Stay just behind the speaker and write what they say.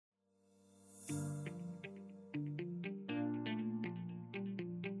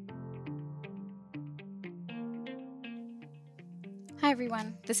Hi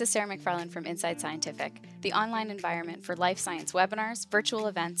everyone, this is Sarah McFarland from Inside Scientific, the online environment for life science webinars, virtual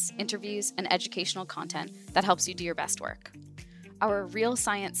events, interviews, and educational content that helps you do your best work. Our Real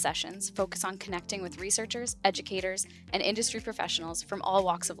Science sessions focus on connecting with researchers, educators, and industry professionals from all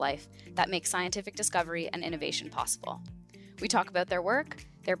walks of life that make scientific discovery and innovation possible. We talk about their work,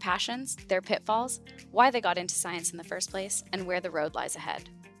 their passions, their pitfalls, why they got into science in the first place, and where the road lies ahead.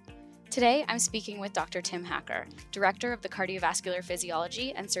 Today, I'm speaking with Dr. Tim Hacker, Director of the Cardiovascular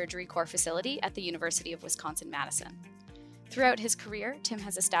Physiology and Surgery Core Facility at the University of Wisconsin-Madison. Throughout his career, Tim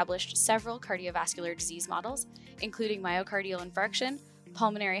has established several cardiovascular disease models, including myocardial infarction,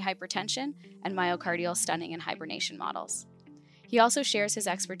 pulmonary hypertension, and myocardial stunning and hibernation models. He also shares his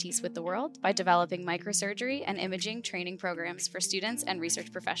expertise with the world by developing microsurgery and imaging training programs for students and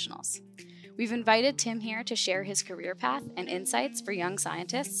research professionals. We've invited Tim here to share his career path and insights for young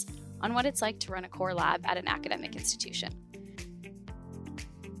scientists on what it's like to run a core lab at an academic institution.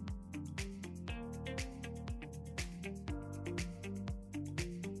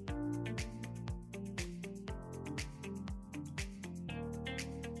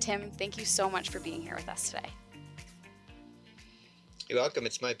 Tim, thank you so much for being here with us today. You're welcome.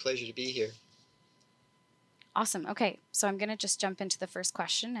 It's my pleasure to be here. Awesome. Okay, so I'm going to just jump into the first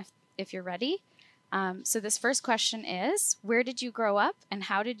question if you're ready. So this first question is, where did you grow up and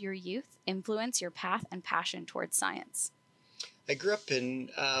how did your youth influence your path and passion towards science? I grew up in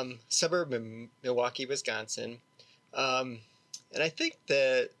a suburb of Milwaukee, Wisconsin. And I think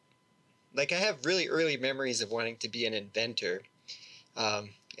that, I have really early memories of wanting to be an inventor. And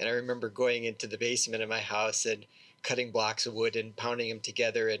I remember going into the basement of my house and cutting blocks of wood and pounding them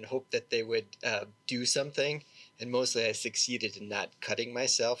together and hope that they would do something. And mostly I succeeded in not cutting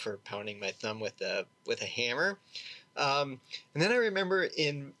myself or pounding my thumb with a hammer. And then I remember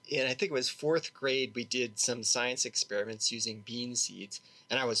in I think it was fourth grade, we did some science experiments using bean seeds,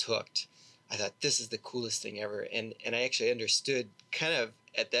 and I was hooked. I thought, this is the coolest thing ever. And I actually understood kind of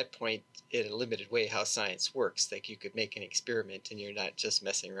at that point in a limited way how science works. Like you could make an experiment and you're not just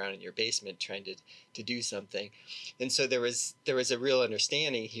messing around in your basement trying to do something. And so there was a real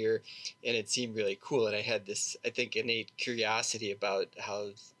understanding here, and it seemed really cool. And I had this, I think, innate curiosity about how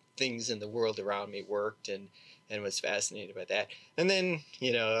things in the world around me worked, and was fascinated by that. And then,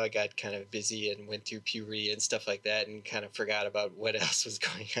 I got kind of busy and went through puberty and stuff like that and kind of forgot about what else was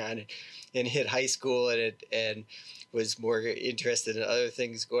going on, and hit high school and was more interested in other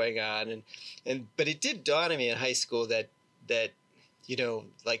things going on. But it did dawn on me in high school that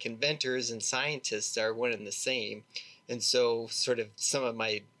like inventors and scientists are one and the same. And so sort of some of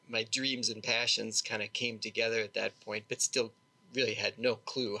my dreams and passions kind of came together at that point, but still really had no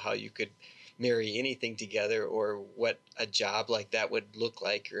clue how you could marry anything together or what a job like that would look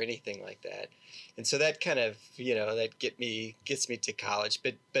like or anything like that. And so that kind of, that gets me to college,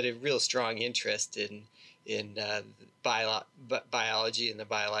 but a real strong interest in biology and the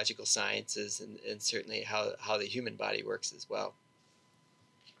biological sciences, and certainly how the human body works as well.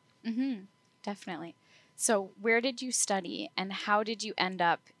 Mm-hmm. Definitely. So where did you study and how did you end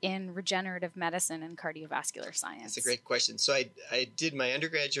up in regenerative medicine and cardiovascular science? That's a great question. So I did my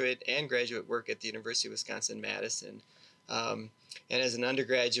undergraduate and graduate work at the University of Wisconsin-Madison. And as an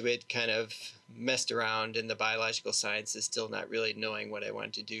undergraduate, kind of messed around in the biological sciences, still not really knowing what I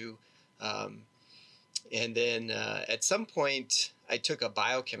wanted to do. And then at some point, I took a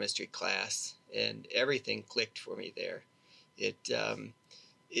biochemistry class, and everything clicked for me there.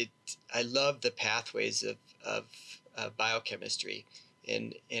 I love the pathways of biochemistry,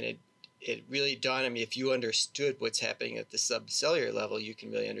 and it really dawned on me, if you understood what's happening at the subcellular level, you can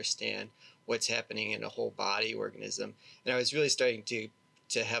really understand what's happening in a whole body organism. And I was really starting to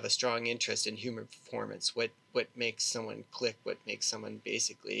have a strong interest in human performance. What makes someone click? What makes someone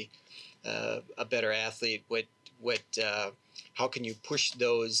basically a better athlete? How can you push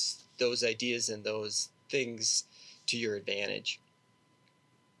those ideas and those things to your advantage?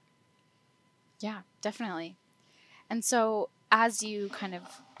 Yeah, definitely. And so as you kind of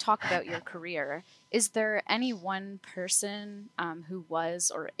talk about your career, is there any one person who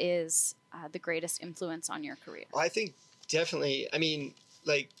was or is the greatest influence on your career? Well, I think definitely,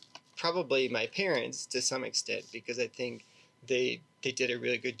 probably my parents to some extent, because I think they did a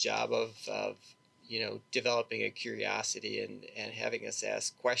really good job of developing a curiosity and having us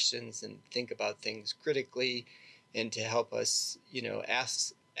ask questions and think about things critically, and to help us,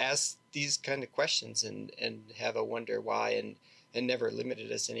 ask these kind of questions and have a wonder why, and never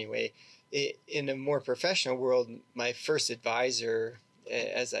limited us anyway. In a more professional world, my first advisor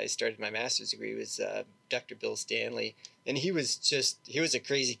as I started my master's degree was Dr. Bill Stanley. And he was a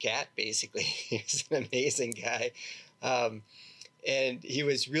crazy cat, basically. He was an amazing guy. and he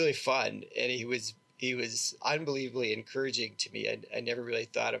was really fun, and he was unbelievably encouraging to me. I never really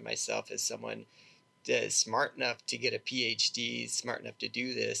thought of myself as someone that's smart enough to get a PhD, smart enough to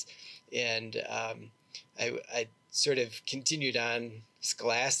do this, and I sort of continued on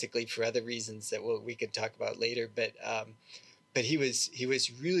scholastically for other reasons that we can talk about later. But he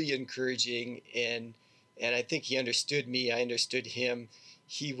was really encouraging, and I think he understood me. I understood him.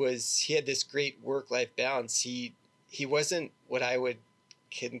 He had this great work-life balance. He wasn't what I would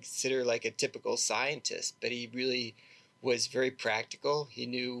consider like a typical scientist, but he really was very practical. He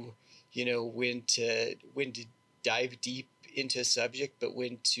knew, when to dive deep into a subject, but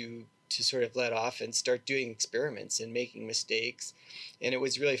when to sort of let off and start doing experiments and making mistakes. And it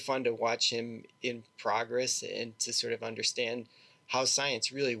was really fun to watch him in progress and to sort of understand how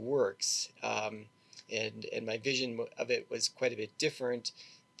science really works. And my vision of it was quite a bit different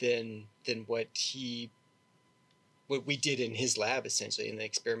than what we did in his lab, essentially, in the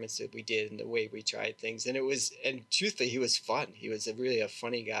experiments that we did and the way we tried things. And truthfully, he was fun. He was really a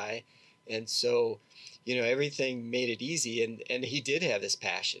funny guy. And so, everything made it easy. And he did have this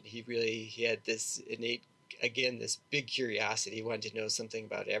passion. He had this innate, again, this big curiosity. He wanted to know something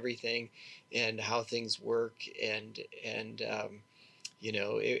about everything and how things work.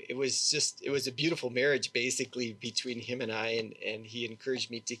 It was a beautiful marriage, basically, between him and I, and he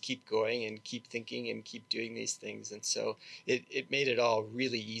encouraged me to keep going and keep thinking and keep doing these things. And so it made it all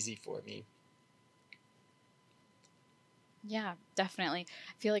really easy for me. Yeah, definitely.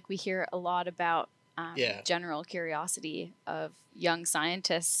 I feel like we hear a lot about general curiosity of young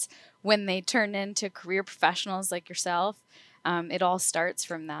scientists when they turn into career professionals like yourself. It all starts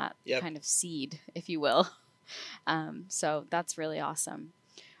from that kind of seed, if you will. So that's really awesome.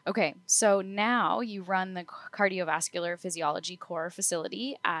 Okay, so now you run the cardiovascular physiology core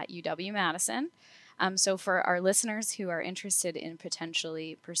facility at UW-Madison. So for our listeners who are interested in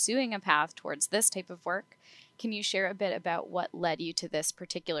potentially pursuing a path towards this type of work, can you share a bit about what led you to this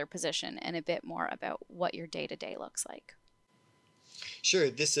particular position and a bit more about what your day-to-day looks like? Sure.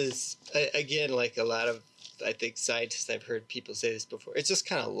 This is, again, like a lot of, I think, scientists, I've heard people say this before, it's just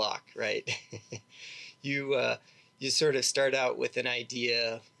kind of luck, right? You sort of start out with an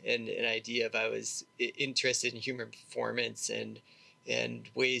idea, and an idea of I was interested in human performance and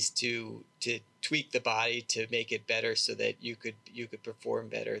ways to tweak the body to make it better so that you could perform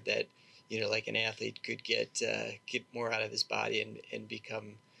better, that like an athlete could get more out of his body and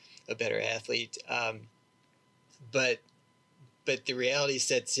become a better athlete. But the reality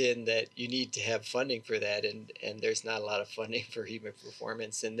sets in that you need to have funding for that, and there's not a lot of funding for human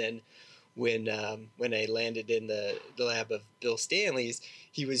performance. And then when I landed in the lab of Bill Stanley's,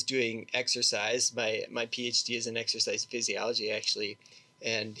 he was doing exercise. My PhD is in exercise physiology, actually,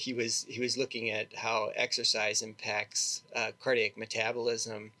 and he was looking at how exercise impacts cardiac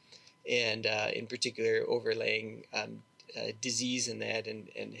metabolism, and in particular overlaying disease in that, and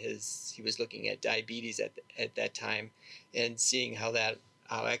he was looking at diabetes at that time, and seeing how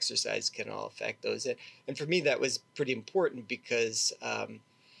exercise can all affect those. And for me, that was pretty important because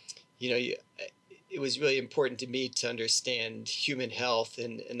it was really important to me to understand human health,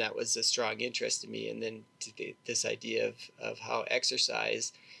 and that was a strong interest in me. And then this idea of how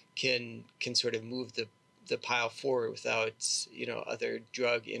exercise can sort of move the pile forward without other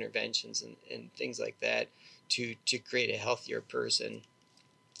drug interventions and things like that to create a healthier person.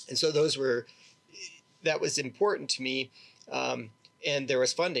 And so that was important to me, and there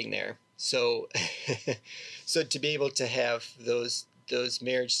was funding there. So so to be able to have those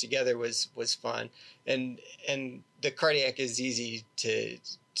marriage together was fun, and the cardiac is easy to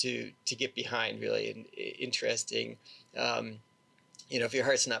get behind, really, and interesting. If your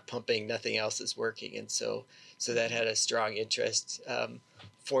heart's not pumping, nothing else is working, and so that had a strong interest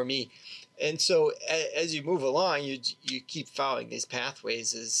for me. And so as you move along, you keep following these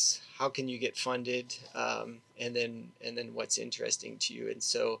pathways. Is how can you get funded, and then what's interesting to you. And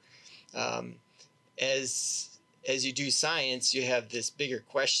so as you do science, you have this bigger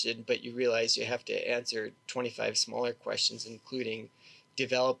question, but you realize you have to answer 25 smaller questions, including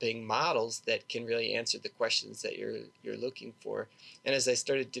developing models that can really answer the questions that you're looking for. And as I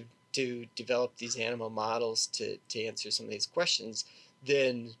started to develop these animal models to answer some of these questions,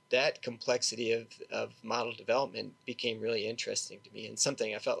 then that complexity of model development became really interesting to me, and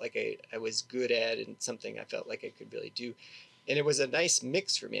something I felt like I was good at, and something I felt like I could really do. And it was a nice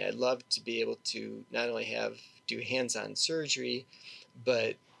mix for me. I'd love to be able to not only do hands-on surgery,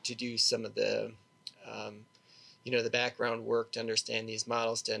 but to do some of the the background work to understand these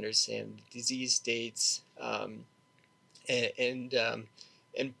models, to understand disease states, and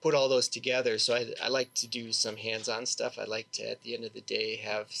put all those together. So I like to do some hands-on stuff. I like to, at the end of the day,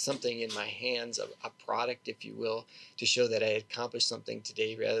 have something in my hands, a product, if you will, to show that I had accomplished something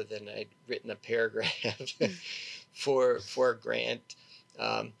today rather than I'd written a paragraph for a grant.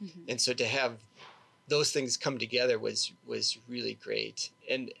 And so to have those things come together was really great.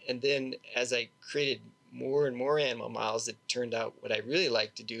 And then as I created more and more animal models, it turned out what I really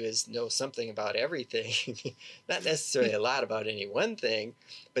like to do is know something about everything. Not necessarily a lot about any one thing,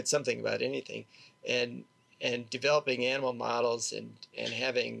 but something about anything. And developing animal models and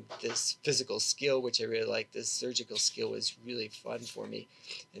having this physical skill, which I really like, this surgical skill, was really fun for me.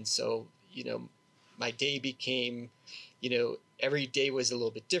 And so, my day became, every day was a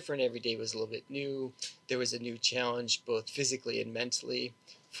little bit different. Every day was a little bit new. There was a new challenge, both physically and mentally,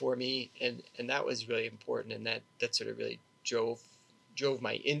 for me, and that was really important, and that sort of really drove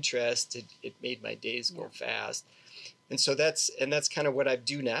my interest. It made my days go fast, and so that's kind of what I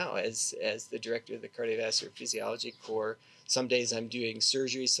do now as the director of the Cardiovascular Physiology Core. Some days I'm doing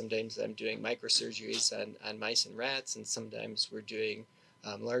surgery, sometimes I'm doing microsurgeries on mice and rats, and sometimes we're doing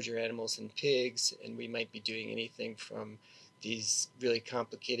larger animals and pigs, and we might be doing anything from these really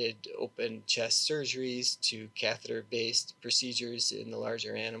complicated open chest surgeries to catheter-based procedures in the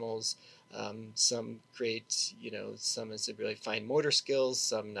larger animals. Some great, some as a really fine motor skills,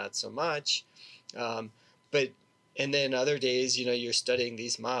 some not so much. And then other days, you're studying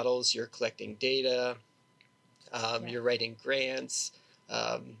these models, you're collecting data, you're writing grants,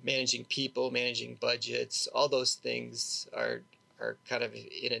 managing people, managing budgets. All those things are kind of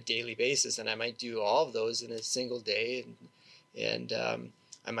in a daily basis, and I might do all of those in a single day, and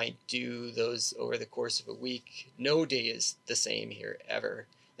I might do those over the course of a week. No day is the same here ever,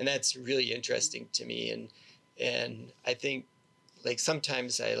 and that's really interesting to me. And I think, like,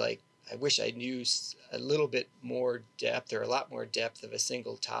 sometimes I wish I knew a little bit more depth, or a lot more depth, of a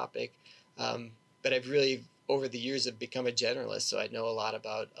single topic. But I've really, over the years, have become a generalist, so I know a lot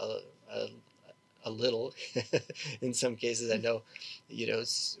about a little. In some cases, I know,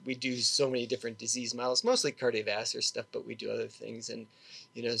 we do so many different disease models, mostly cardiovascular stuff, but we do other things. And,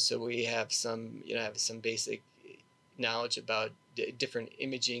 so we have some basic knowledge about different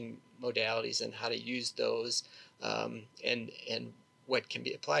imaging modalities and how to use those, and what can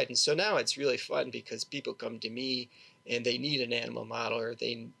be applied. And so now it's really fun because people come to me and they need an animal model, or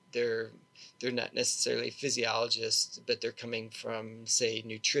they're not necessarily physiologists, but they're coming from, say,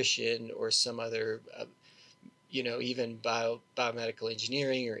 nutrition or some other, even biomedical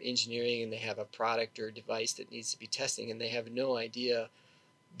engineering or engineering, and they have a product or a device that needs to be testing, and they have no idea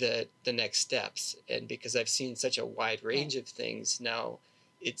the next steps. And because I've seen such a wide range of things now,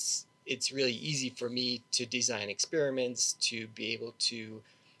 it's really easy for me to design experiments, to be able to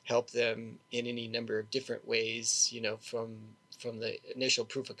help them in any number of different ways, from the initial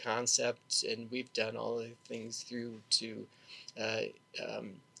proof of concept, and we've done all the things through to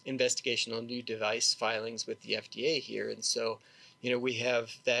investigational new device filings with the FDA here. And so, we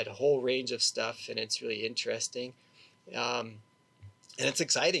have that whole range of stuff, and it's really interesting. And it's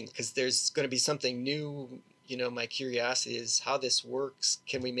exciting because there's going to be something new. My curiosity is how this works.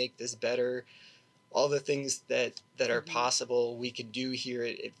 Can we make this better? All the things that are possible we can do here,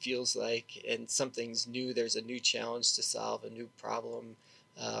 it feels like, and something's new. There's a new challenge to solve, a new problem,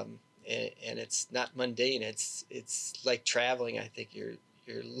 and it's not mundane. It's like traveling. I think you're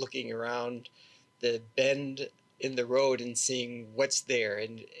looking around the bend in the road and seeing what's there,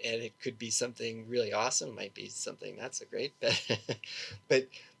 and it could be something really awesome. It might be something not so great, but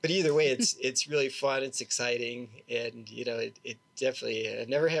either way, it's really fun. It's exciting, and it definitely, I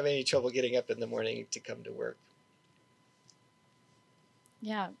never have any trouble getting up in the morning to come to work.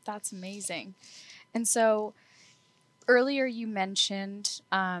 Yeah, that's amazing. And so earlier you mentioned,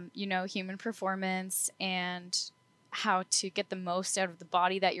 human performance and how to get the most out of the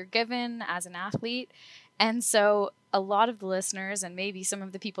body that you're given as an athlete. And so a lot of the listeners, and maybe some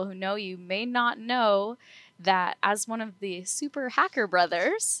of the people who know you, may not know that as one of the super hacker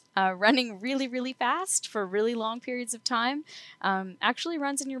brothers, running really, really fast for really long periods of time actually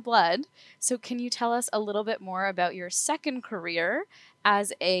runs in your blood. So can you tell us a little bit more about your second career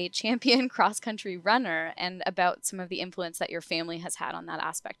as a champion cross-country runner, and about some of the influence that your family has had on that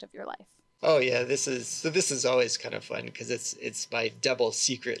aspect of your life? Oh yeah, this is always kind of fun because it's my double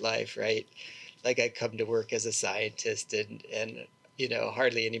secret life, right? Like, I come to work as a scientist, and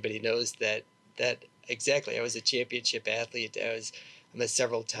hardly anybody knows that exactly. I was a championship athlete. I'm a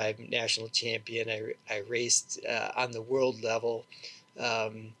several-time national champion. I raced on the world level.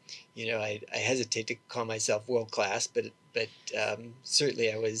 I hesitate to call myself world class, but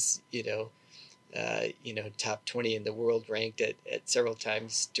certainly I was top 20 in the world ranked at several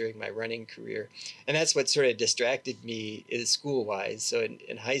times during my running career. And that's what sort of distracted me is school-wise. So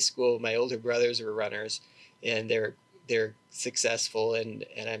in high school, my older brothers were runners, and they're successful, and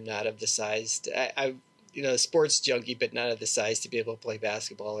I'm not of the size I sports junkie, but not of the size to be able to play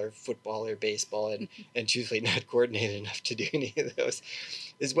basketball or football or baseball, and truthfully not coordinated enough to do any of those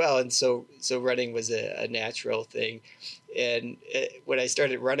as well. And so running was a natural thing. And when I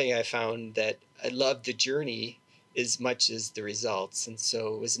started running, I found that I loved the journey as much as the results. And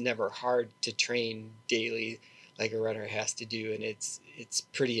so it was never hard to train daily like a runner has to do. And it's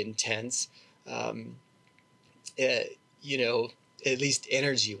pretty intense. At least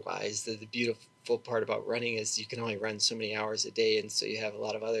energy wise, the beautiful part about running is you can only run so many hours a day. And so you have a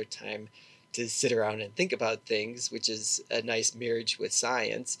lot of other time to sit around and think about things, which is a nice marriage with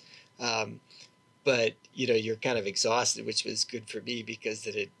science. But you're kind of exhausted, which was good for me because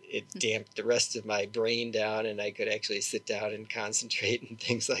it damped the rest of my brain down, and I could actually sit down and concentrate and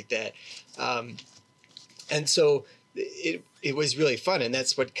things like that. And so it was really fun, and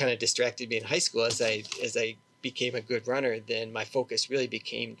that's what kind of distracted me in high school. As I became a good runner, then my focus really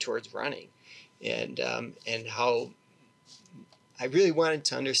became towards running, and how I really wanted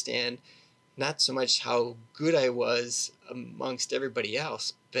to understand not so much how good I was amongst everybody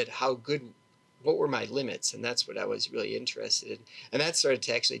else, but what were my limits? And that's what I was really interested in. And that started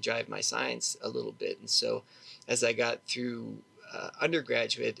to actually drive my science a little bit. And so as I got through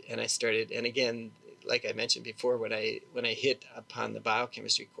undergraduate and again, like I mentioned before, when I hit upon the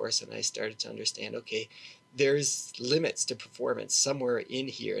biochemistry course and I started to understand, okay, there's limits to performance somewhere in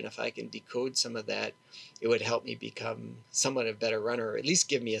here. And if I can decode some of that, it would help me become somewhat a better runner, or at least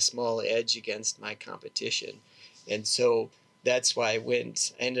give me a small edge against my competition. And so that's why I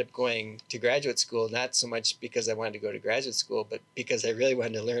ended up going to graduate school, not so much because I wanted to go to graduate school, but because I really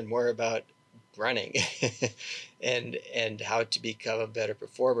wanted to learn more about running and how to become a better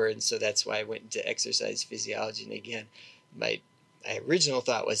performer. And so that's why I went into exercise physiology. And again, my original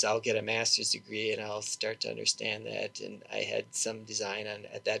thought was I'll get a master's degree and I'll start to understand that. And I had some design on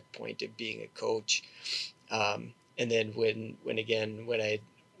at that point of being a coach. And then when I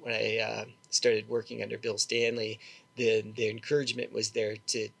started working under Bill Stanley, then the encouragement was there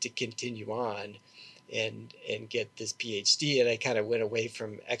to continue on and get this PhD. And I kind of went away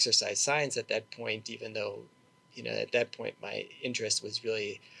from exercise science at that point, even though, at that point my interest was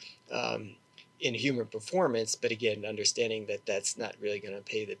really in human performance, but again, understanding that that's not really going to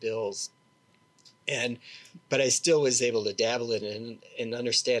pay the bills. But I still was able to dabble in it and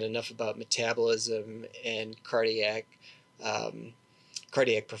understand enough about metabolism and cardiac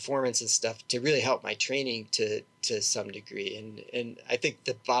performance and stuff to really help my training to some degree. And I think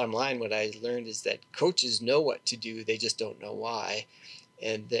the bottom line, what I learned is that coaches know what to do, they just don't know why.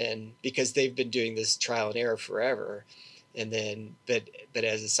 And then because they've been doing this trial and error forever, and then but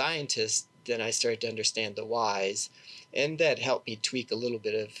as a scientist, then I started to understand the whys, and that helped me tweak a little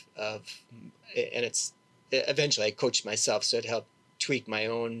bit of and it's eventually I coached myself, so it helped tweak my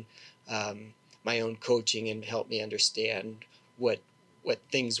own coaching and help me understand what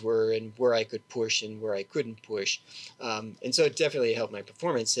things were and where I could push and where I couldn't push. And so it definitely helped my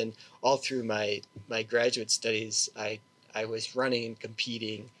performance. And all through my graduate studies, I was running and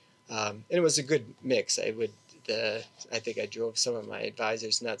competing, and it was a good mix. I think I drove some of my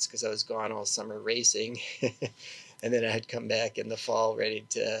advisors nuts because I was gone all summer racing, and then I had come back in the fall ready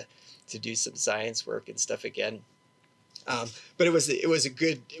to do some science work and stuff again. But it was a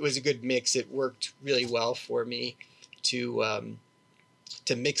good mix. It worked really well for me to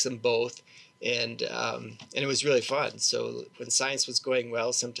mix them both, and it was really fun. So when science was going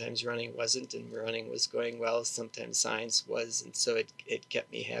well, sometimes running wasn't, and running was going well, sometimes science was, and so it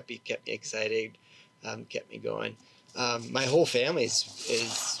kept me happy, kept me excited, kept me going. My whole family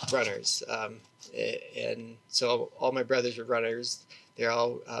is runners, and so all my brothers were runners. They're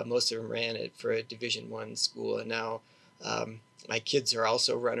all most of them ran it for a Division I school, and now my kids are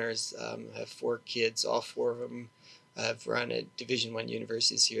also runners. I have 4 kids. All 4 of them have run at Division I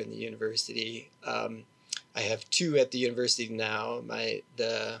universities here in the university. I have 2 at the university now.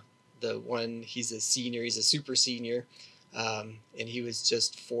 The one, he's a senior. He's a super senior, and he was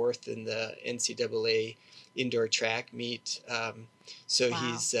just 4th in the NCAA indoor track meet. So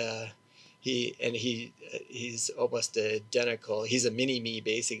wow. He's almost identical. He's a mini me,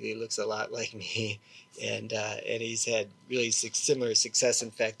 basically. Looks a lot like me, and he's had really similar success. In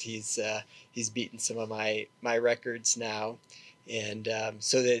fact, he's beaten some of my records now, and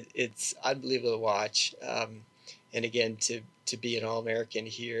so that it's unbelievable to watch. and again to be an All-American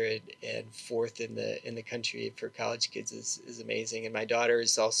here and fourth in the country for college kids is amazing. And my daughter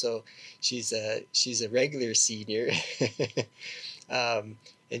is also, she's a regular senior,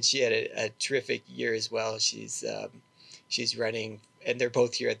 and she had a terrific year as well. She's running, and they're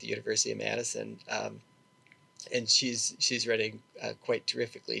both here at the University of Madison. And she's running quite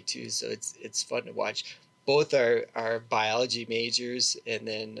terrifically too. So it's fun to watch. Both are biology majors, and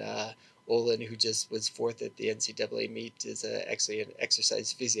then Olin, who just was fourth at the NCAA meet, is actually in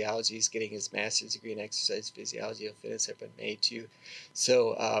exercise physiology. He's getting his master's degree in exercise physiology. He'll finish up in May too.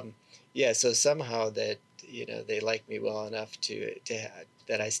 So yeah, so somehow that they like me well enough to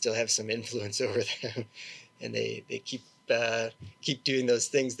that I still have some influence over them, and they keep doing those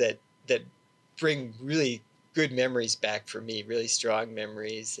things that bring really good memories back for me, really strong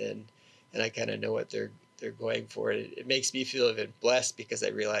memories, and I kind of know what they're going for. It makes me feel even blessed because I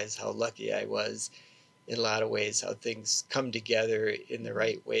realize how lucky I was in a lot of ways, how things come together in the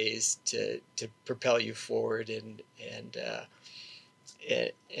right ways to propel you forward and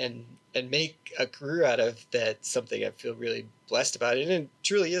make a career out of that. Something I feel really blessed about, and it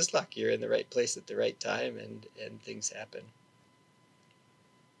truly is luck. You're in the right place at the right time, and things happen.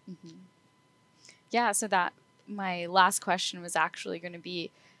 Mm-hmm. Yeah, so that my last question was actually going to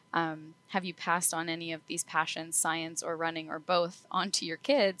be, have you passed on any of these passions, science or running or both, onto your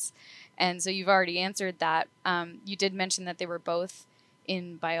kids? And so you've already answered that. You did mention that they were both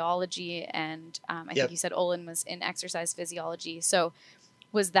in biology, and I think you said Olin was in exercise physiology. So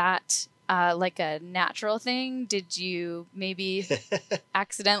was that like a natural thing? Did you maybe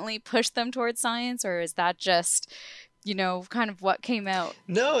accidentally push them towards science, or is that just, kind of what came out?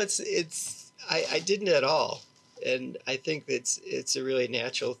 No, I didn't at all. And I think it's a really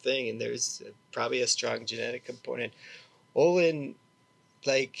natural thing, and there's probably a strong genetic component. Olin,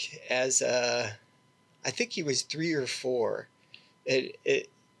 like I think he was 3 or 4. It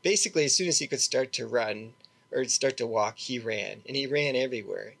basically, as soon as he could start to run or start to walk, he ran, and he ran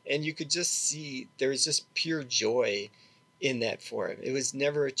everywhere. And you could just see there was just pure joy in that for him. It was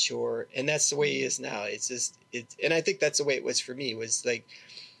never a chore, and that's the way he is now. And I think that's the way it was for me. Was like,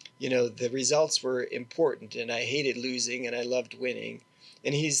 the results were important, and I hated losing, and I loved winning.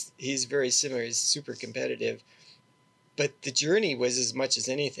 And he's very similar. He's super competitive, but the journey was as much as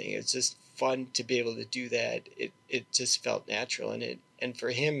anything. It's just fun to be able to do that. It just felt natural, and for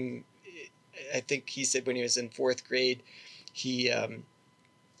him, I think he said when he was in 4th grade, he had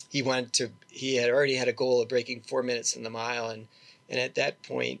already had a goal of breaking 4 minutes in the mile, and at that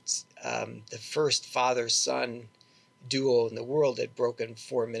point, the first father-son duo in the world had broken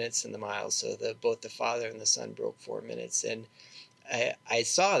 4 minutes in the mile. So both the father and the son broke 4 minutes, and I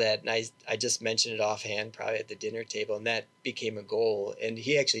saw that, and I just mentioned it offhand, probably at the dinner table, and that became a goal. And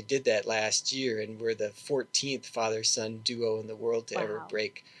he actually did that last year, and we're the 14th father-son duo in the world to ever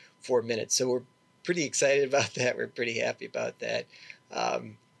break 4 minutes. So we're pretty excited about that. We're pretty happy about that.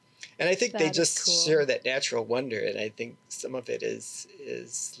 And I think they just share that natural wonder, and I think some of it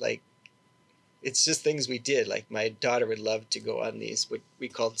is like, it's just things we did. Like my daughter would love to go on these, what we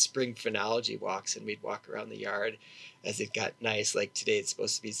called spring phrenology walks, and we'd walk around the yard as it got nice. Like today, it's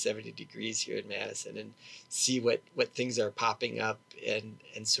supposed to be 70 degrees here in Madison, and see what things are popping up, and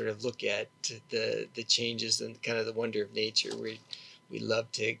sort of look at the changes and kind of the wonder of nature. We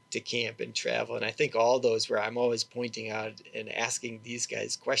love to camp and travel, and I think all those where I'm always pointing out and asking these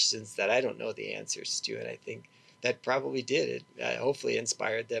guys questions that I don't know the answers to, and I think that probably did it. Hopefully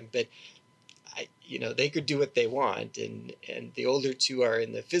inspired them, but they could do what they want, and the older two are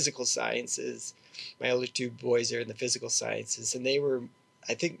in the physical sciences. My older 2 boys are in the physical sciences, and they were,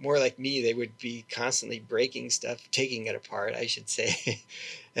 I think, more like me. They would be constantly breaking stuff, taking it apart, I should say,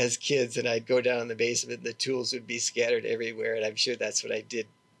 as kids. And I'd go down in the basement, and the tools would be scattered everywhere, and I'm sure that's what I did.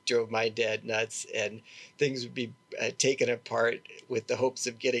 Drove my dad nuts, and things would be taken apart with the hopes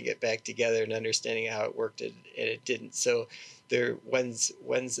of getting it back together and understanding how it worked, and it didn't. So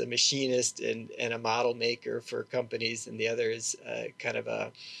one's a machinist and a model maker for companies, and the other is kind of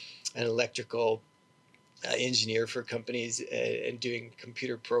an electrical engineer for companies and doing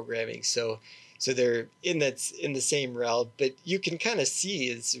computer programming. So they're in the same realm, but you can kind of see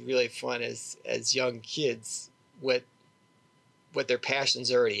it's really fun as young kids what their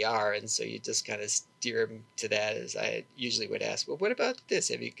passions already are, and so you just kind of steer them to that. As I usually would ask, well, what about this?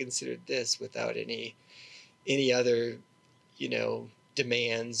 Have you considered this? Without any other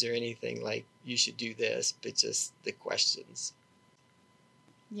demands or anything like you should do this, but just the questions.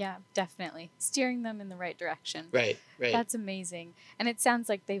 Yeah, definitely. Steering them in the right direction. Right. That's amazing. And it sounds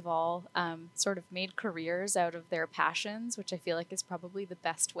like they've all sort of made careers out of their passions, which I feel like is probably the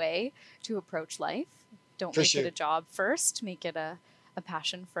best way to approach life. Don't For make sure. it a job first, make it a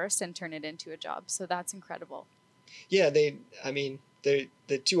passion first and turn it into a job. So that's incredible. Yeah, I mean, the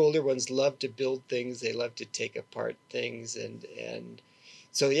two older ones love to build things. They love to take apart things, and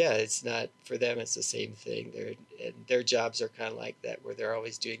so yeah, it's not for them. It's the same thing. Their jobs are kind of like that, where they're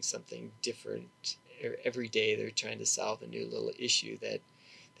always doing something different every day. They're trying to solve a new little issue that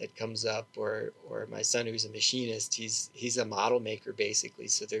comes up. Or my son, who's a machinist, he's a model maker basically.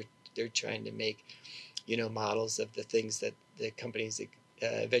 So they're trying to make, models of the things that the companies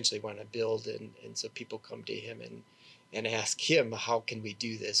eventually want to build, and so people come to him and ask him, how can we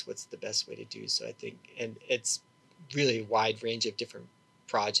do this? What's the best way to do? So I think, and it's really a wide range of different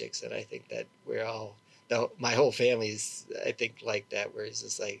projects, and I think that my whole family is, I think, like that, where it's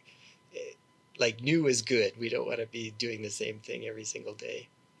just like new is good. We don't want to be doing the same thing every single day.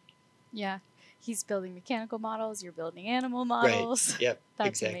 Yeah. He's building mechanical models, you're building animal Right. models. Yep.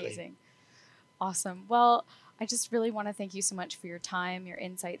 That's Exactly. amazing. Awesome. Well, I just really want to thank you so much for your time, your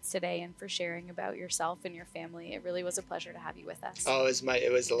insights today, and for sharing about yourself and your family. It really was a pleasure to have you with us. Oh,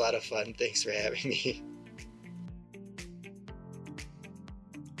 it was a lot of fun. Thanks for having me.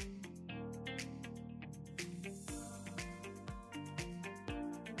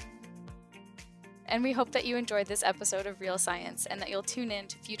 And we hope that you enjoyed this episode of Real Science and that you'll tune in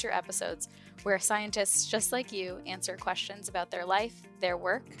to future episodes where scientists just like you answer questions about their life, their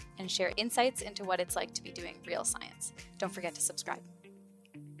work, and share insights into what it's like to be doing real science. Don't forget to subscribe.